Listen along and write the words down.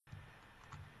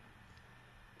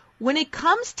When it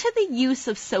comes to the use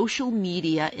of social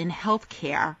media in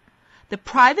healthcare, the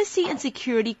privacy and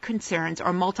security concerns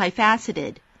are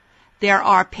multifaceted. There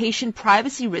are patient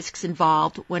privacy risks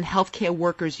involved when healthcare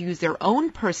workers use their own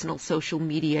personal social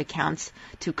media accounts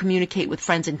to communicate with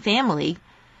friends and family,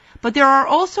 but there are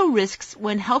also risks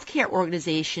when healthcare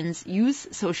organizations use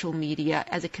social media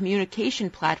as a communication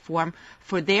platform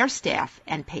for their staff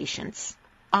and patients.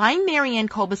 I'm Marianne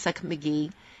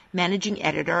Kolbasuk-McGee, Managing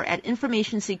Editor at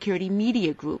Information Security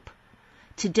Media Group.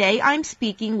 Today I'm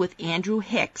speaking with Andrew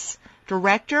Hicks,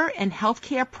 Director and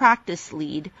Healthcare Practice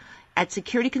Lead at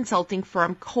security consulting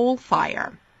firm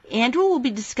Coalfire. Andrew will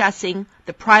be discussing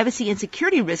the privacy and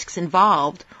security risks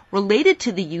involved related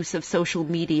to the use of social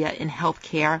media in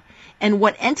healthcare and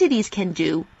what entities can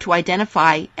do to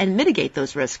identify and mitigate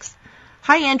those risks.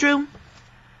 Hi, Andrew.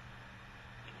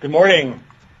 Good morning.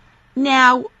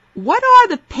 Now, what are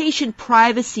the patient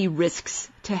privacy risks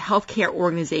to healthcare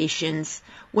organizations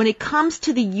when it comes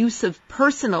to the use of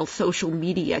personal social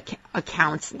media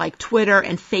accounts like Twitter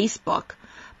and Facebook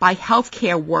by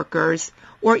healthcare workers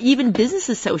or even business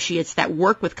associates that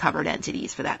work with covered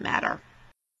entities for that matter?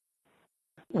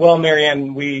 Well,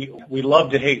 Marianne, we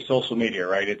love to hate social media,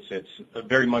 right? It's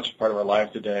very much part of our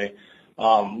lives today.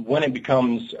 When it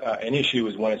becomes an issue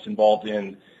is when it's involved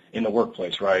in the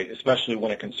workplace, right? Especially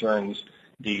when it concerns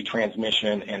the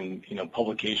transmission and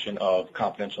publication of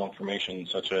confidential information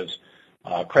such as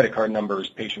credit card numbers,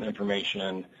 patient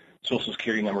information, social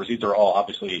security numbers. These are all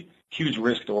obviously huge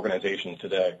risks to organizations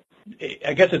today.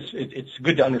 I guess it's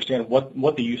good to understand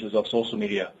what the uses of social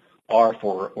media are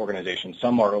for organizations.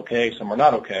 Some are okay, some are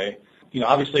not okay.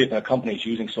 Obviously if a company is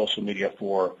using social media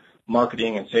for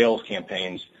marketing and sales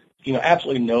campaigns,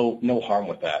 absolutely no harm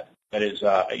with that. That is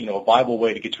a viable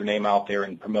way to get your name out there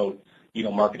and promote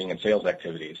marketing and sales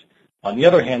activities. On the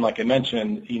other hand, like I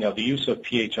mentioned, the use of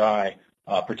PHI,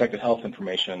 protected health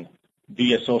information,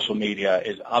 via social media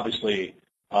is obviously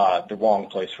the wrong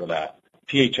place for that.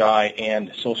 PHI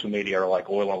and social media are like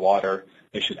oil and water.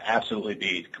 They should absolutely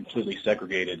be completely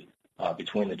segregated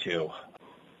between the two.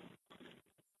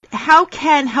 How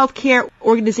can healthcare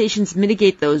organizations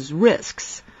mitigate those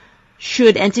risks?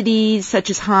 Should entities such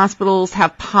as hospitals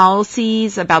have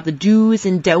policies about the do's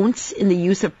and don'ts in the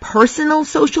use of personal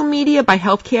social media by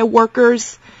healthcare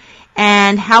workers?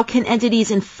 And how can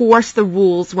entities enforce the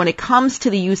rules when it comes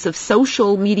to the use of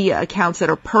social media accounts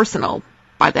that are personal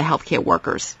by the healthcare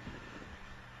workers?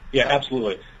 Yeah,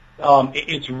 absolutely.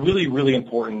 It's really, really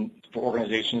important for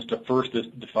organizations to first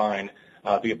define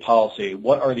via policy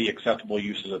what are the acceptable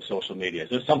uses of social media.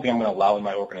 Is this something I'm going to allow in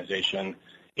my organization?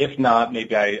 If not,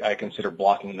 maybe I consider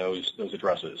blocking those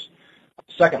addresses.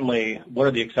 Secondly, what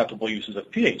are the acceptable uses of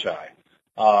PHI?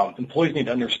 Employees need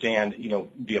to understand,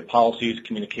 via policies,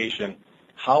 communication,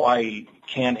 how I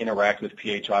can interact with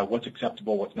PHI, what's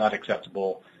acceptable, what's not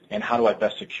acceptable, and how do I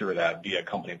best secure that via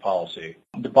company policy.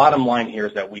 The bottom line here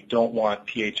is that we don't want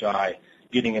PHI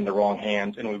getting in the wrong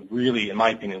hands, and we really, in my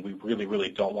opinion, we really, really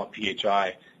don't want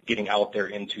PHI getting out there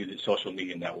into the social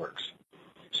media networks.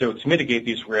 So to mitigate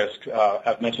these risks,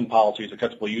 I've mentioned policies,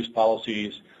 acceptable use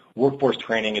policies. Workforce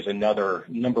training is another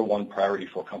number one priority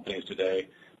for companies today.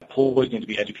 Employees need to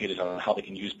be educated on how they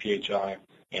can use PHI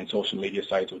and social media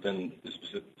sites within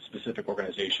the specific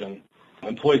organization.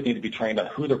 Employees need to be trained on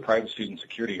who their privacy and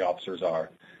security officers are.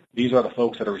 These are the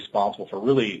folks that are responsible for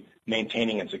really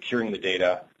maintaining and securing the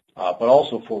data, but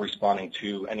also for responding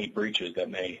to any breaches that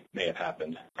may have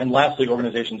happened. And lastly,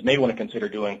 organizations may want to consider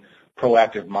doing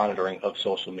proactive monitoring of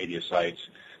social media sites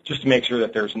just to make sure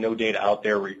that there's no data out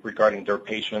there regarding their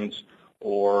patients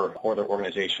or their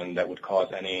organization that would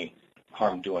cause any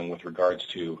harm doing with regards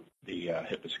to the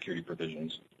HIPAA security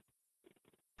provisions.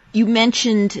 You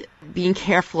mentioned being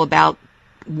careful about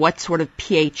what sort of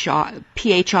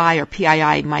PHI or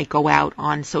PII might go out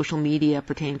on social media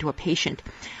pertaining to a patient.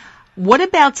 What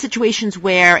about situations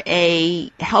where a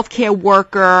healthcare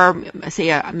worker,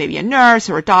 say maybe a nurse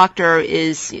or a doctor,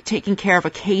 is taking care of a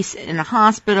case in a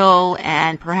hospital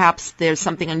and perhaps there's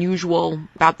something unusual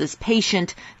about this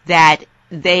patient that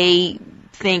they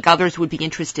think others would be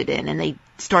interested in, and they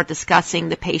start discussing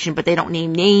the patient but they don't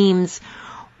name names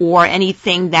or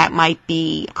anything that might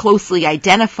be closely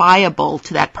identifiable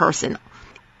to that person?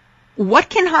 What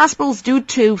can hospitals do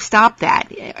to stop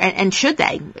that? And should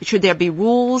they? Should there be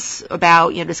rules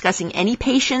about discussing any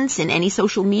patients in any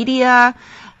social media?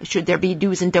 Should there be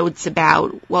do's and don'ts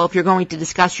about, well, if you're going to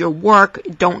discuss your work,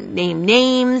 don't name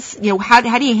names? How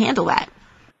do you handle that?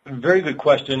 Very good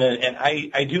question, and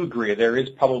I do agree. There is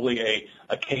probably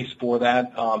a case for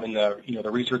that in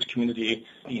the research community,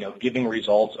 giving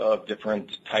results of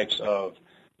different types of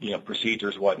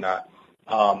procedures, whatnot.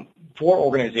 For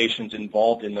organizations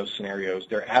involved in those scenarios,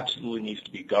 there absolutely needs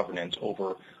to be governance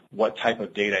over what type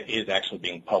of data is actually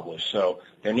being published. So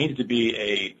there needs to be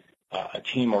a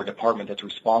team or department that's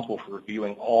responsible for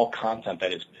reviewing all content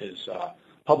that is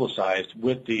publicized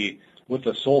with the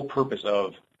sole purpose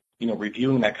of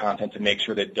reviewing that content to make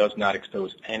sure that it does not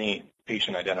expose any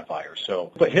patient identifiers.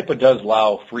 So, but HIPAA does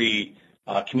allow free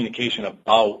communication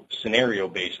about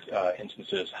scenario-based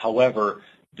instances. However,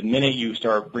 the minute you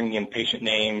start bringing in patient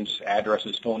names,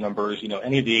 addresses, phone numbers,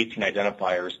 any of the 18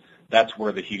 identifiers, that's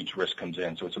where the huge risk comes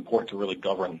in. So it's important to really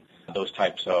govern those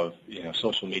types of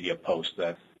social media posts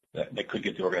that could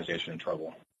get the organization in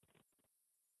trouble.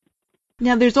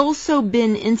 Now, there's also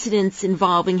been incidents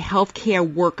involving healthcare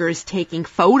workers taking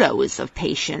photos of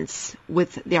patients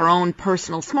with their own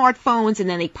personal smartphones, and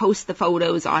then they post the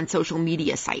photos on social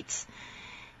media sites,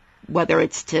 whether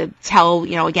it's to tell,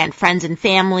 again, friends and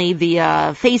family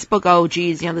via Facebook, oh,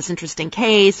 geez, this interesting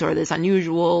case or this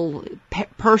unusual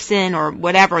person or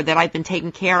whatever that I've been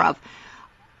taking care of.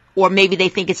 Or maybe they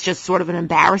think it's just sort of an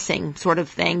embarrassing sort of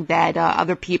thing that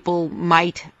other people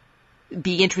might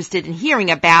be interested in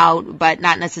hearing about, but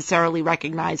not necessarily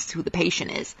recognize who the patient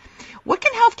is. What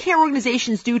can healthcare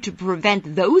organizations do to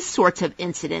prevent those sorts of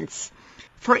incidents?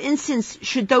 For instance,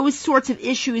 should those sorts of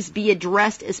issues be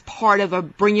addressed as part of a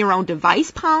bring your own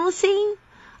device policy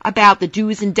about the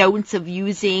do's and don'ts of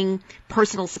using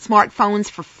personal smartphones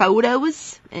for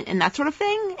photos and that sort of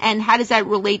thing? And how does that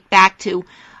relate back to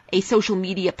a social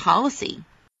media policy?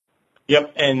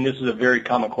 Yep, and this is a very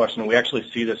common question. We actually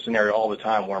see this scenario all the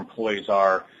time where employees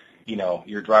are,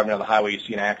 you're driving down the highway, you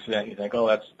see an accident, you think, oh,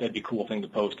 that'd be a cool thing to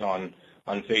post on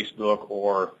Facebook,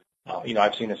 or,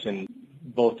 I've seen this in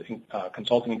both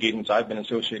consulting engagements I've been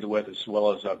associated with as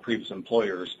well as previous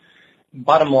employers.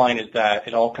 Bottom line is that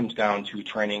it all comes down to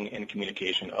training and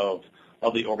communication of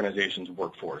the organization's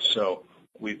workforce. So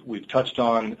we've touched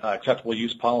on acceptable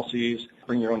use policies.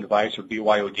 Bring your own device or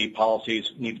BYOD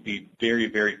policies need to be very,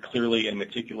 very clearly and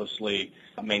meticulously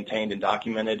maintained and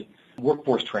documented.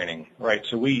 Workforce training, right?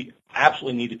 So we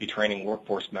absolutely need to be training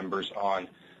workforce members on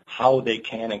how they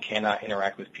can and cannot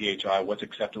interact with PHI, what's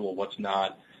acceptable, what's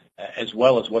not, as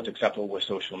well as what's acceptable with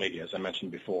social media, as I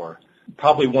mentioned before.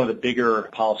 Probably one of the bigger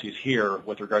policies here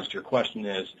with regards to your question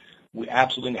is we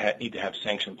absolutely need to have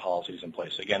sanction policies in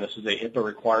place. Again, this is a HIPAA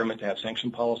requirement to have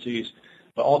sanction policies,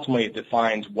 but ultimately it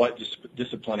defines what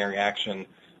disciplinary action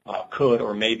could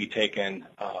or may be taken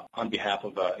on behalf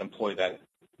of an employee that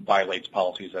violates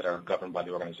policies that are governed by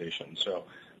the organization. So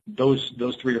those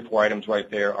 3 or 4 items right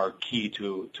there are key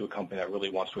to a company that really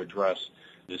wants to address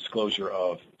disclosure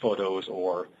of photos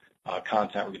or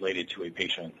content related to a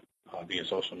patient via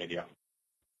social media.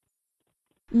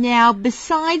 Now,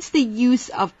 besides the use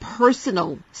of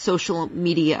personal social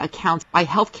media accounts by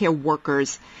healthcare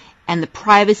workers and the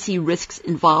privacy risks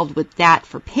involved with that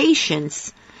for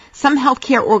patients, some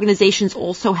healthcare organizations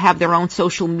also have their own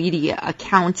social media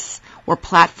accounts or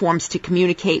platforms to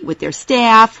communicate with their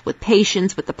staff, with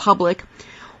patients, with the public.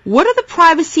 What are the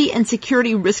privacy and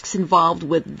security risks involved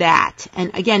with that?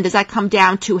 And again, does that come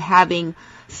down to having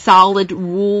solid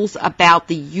rules about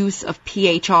the use of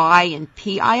PHI and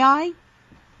PII?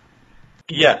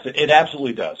 Yes, it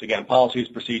absolutely does. Again, policies,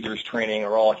 procedures, training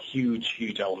are all huge,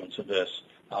 huge elements of this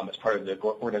as part of the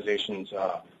organization's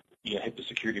HIPAA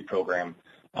security program.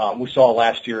 We saw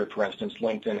last year, for instance,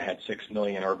 LinkedIn had 6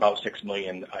 million or about 6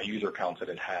 million user accounts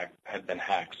that had been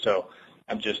hacked. So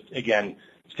I'm just, again,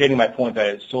 stating my point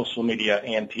that social media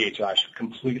and PHI should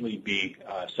completely be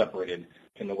separated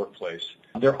in the workplace.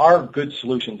 There are good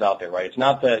solutions out there, right? It's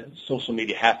not that social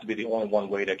media has to be the only one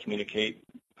way to communicate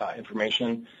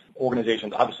information.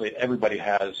 Organizations, obviously everybody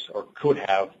has or could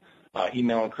have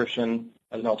email encryption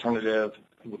as an alternative.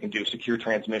 We can do secure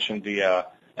transmission via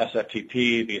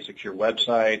SFTP, via secure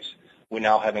websites. We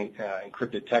now have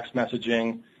encrypted text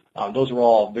messaging. Those are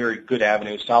all very good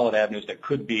avenues, solid avenues that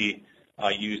could be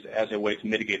used as a way to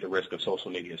mitigate the risk of social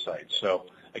media sites. So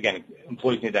again,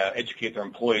 employees need to educate their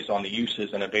employees on the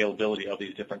uses and availability of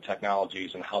these different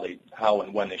technologies and how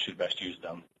and when they should best use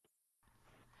them.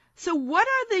 So what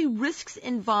are the risks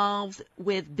involved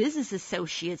with business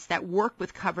associates that work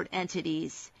with covered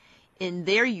entities in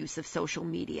their use of social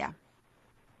media?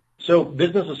 So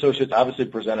business associates obviously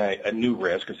present a new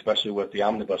risk, especially with the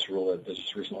omnibus rule that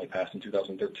just recently passed in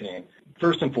 2013.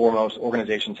 First and foremost,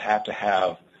 organizations have to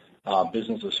have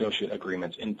business associate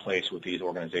agreements in place with these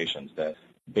organizations that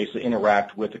basically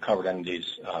interact with the covered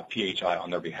entities' PHI on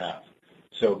their behalf.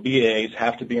 So BAs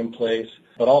have to be in place,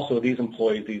 but also these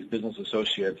employees, these business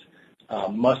associates,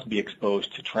 must be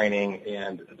exposed to training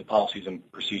and the policies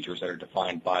and procedures that are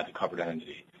defined by the covered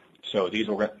entity. So these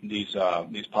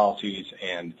policies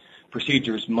and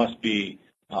procedures must be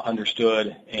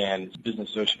understood, and business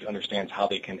associate understands how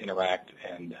they can interact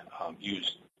and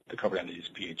use the covered entities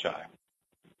PHI.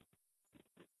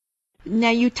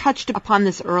 Now, you touched upon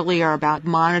this earlier about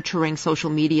monitoring social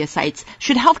media sites.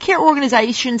 Should healthcare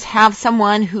organizations have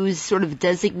someone who's sort of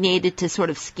designated to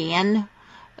sort of scan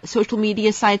social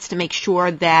media sites to make sure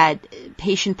that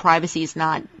patient privacy is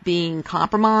not being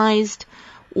compromised?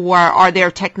 Or are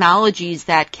there technologies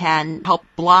that can help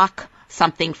block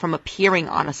something from appearing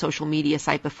on a social media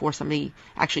site before somebody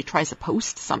actually tries to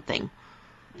post something?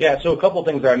 Yeah, so a couple of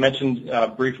things that I mentioned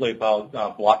briefly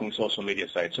about blocking social media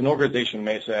sites. An organization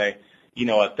may say, you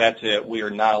know what, that's it. We are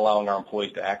not allowing our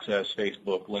employees to access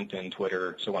Facebook, LinkedIn,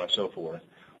 Twitter, so on and so forth.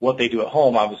 What they do at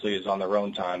home, obviously, is on their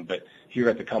own time, but here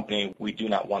at the company, we do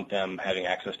not want them having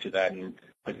access to that and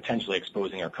potentially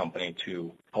exposing our company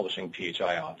to publishing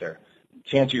PHI out there.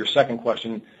 To answer your second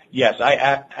question, yes,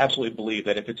 I absolutely believe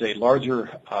that if it's a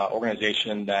larger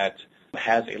organization that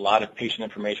has a lot of patient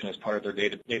information as part of their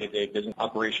day-to-day business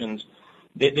operations,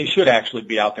 they should actually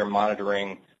be out there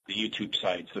monitoring the YouTube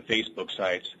sites, the Facebook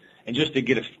sites, and just to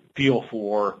get a feel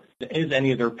for, is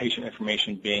any of their patient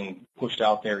information being pushed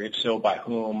out there? If so, by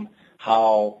whom,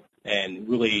 how, and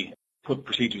really put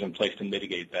procedures in place to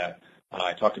mitigate that.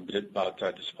 I talked a bit about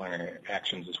disciplinary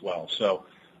actions as well. So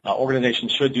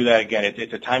organizations should do that. Again,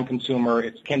 it's a time consumer.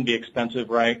 It can be expensive,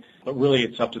 right? But really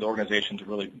it's up to the organization to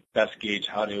really best gauge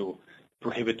how to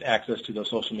prohibit access to those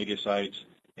social media sites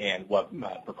and what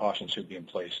precautions should be in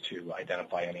place to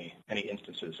identify any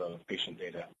instances of patient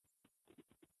data.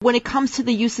 When it comes to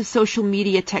the use of social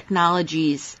media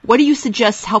technologies, what do you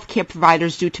suggest healthcare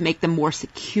providers do to make them more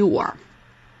secure?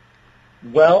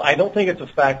 Well, I don't think it's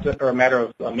a matter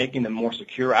of making them more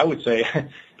secure. I would say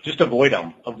just avoid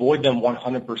them. Avoid them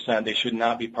 100%. They should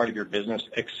not be part of your business,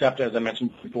 except, as I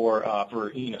mentioned before,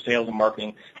 for sales and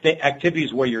marketing,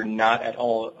 activities where you're not at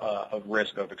all of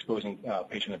risk of exposing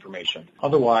patient information.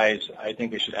 Otherwise, I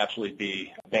think they should absolutely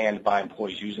be banned by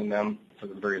employees using them for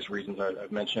the various reasons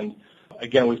I've mentioned.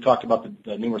 Again, we've talked about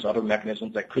the numerous other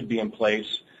mechanisms that could be in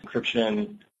place,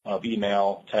 encryption of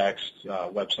email, text,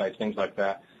 websites, things like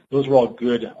that. Those are all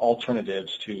good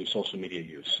alternatives to social media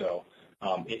use. So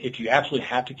if you absolutely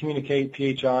have to communicate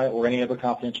PHI or any other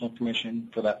confidential information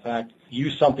for that fact,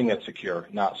 use something that's secure,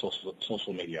 not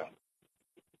social media.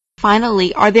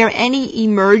 Finally, are there any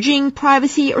emerging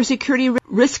privacy or security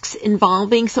risks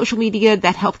involving social media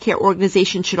that healthcare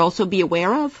organizations should also be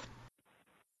aware of?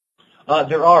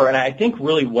 There are, and I think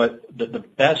really what the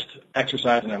best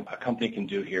exercise a company can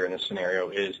do here in this scenario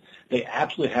is they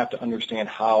absolutely have to understand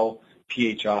how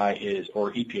PHI is,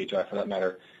 or ePHI for that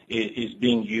matter, is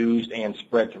being used and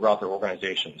spread throughout their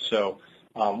organization. So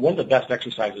one of the best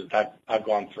exercises that I've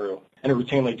gone through, and I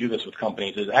routinely do this with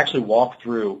companies, is actually walk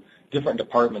through different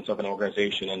departments of an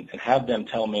organization and have them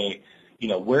tell me,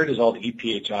 where does all the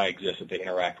ePHI exist that they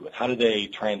interact with? How do they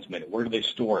transmit it? Where do they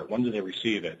store it? When do they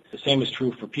receive it? The same is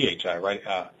true for PHI, right?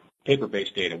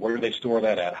 Paper-based data. Where do they store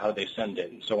that at? How do they send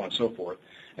it? And so on and so forth.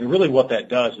 And really what that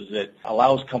does is it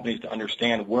allows companies to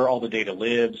understand where all the data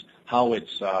lives, how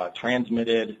it's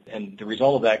transmitted, and the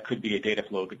result of that could be a data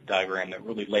flow diagram that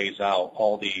really lays out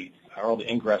all the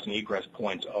ingress and egress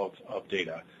points of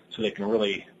data, so they can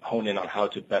really hone in on how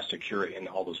to best secure it in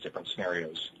all those different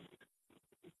scenarios.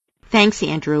 Thanks,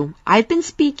 Andrew. I've been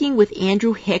speaking with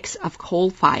Andrew Hicks of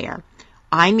Coalfire.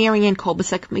 I'm Marianne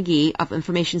Kolbasuk-McGee of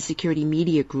Information Security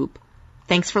Media Group.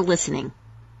 Thanks for listening.